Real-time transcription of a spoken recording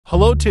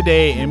Hello,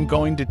 today I'm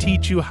going to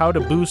teach you how to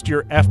boost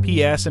your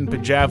FPS in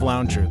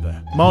Pojavlauncher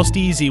the most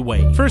easy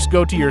way. First,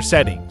 go to your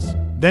settings.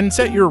 Then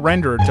set your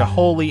renderer to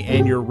Holy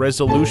and your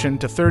resolution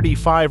to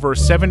 35 or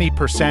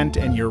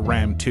 70% and your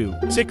RAM to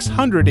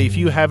 600 if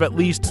you have at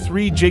least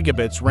 3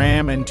 GB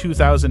RAM and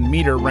 2000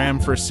 meter RAM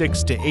for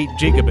 6 to 8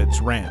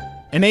 GB RAM.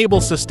 Enable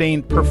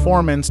sustained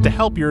performance to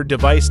help your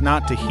device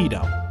not to heat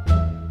up.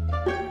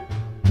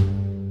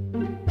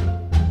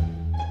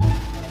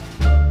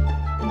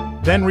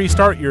 Then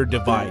restart your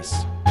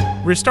device.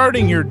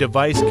 Restarting your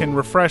device can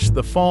refresh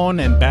the phone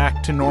and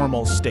back to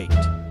normal state.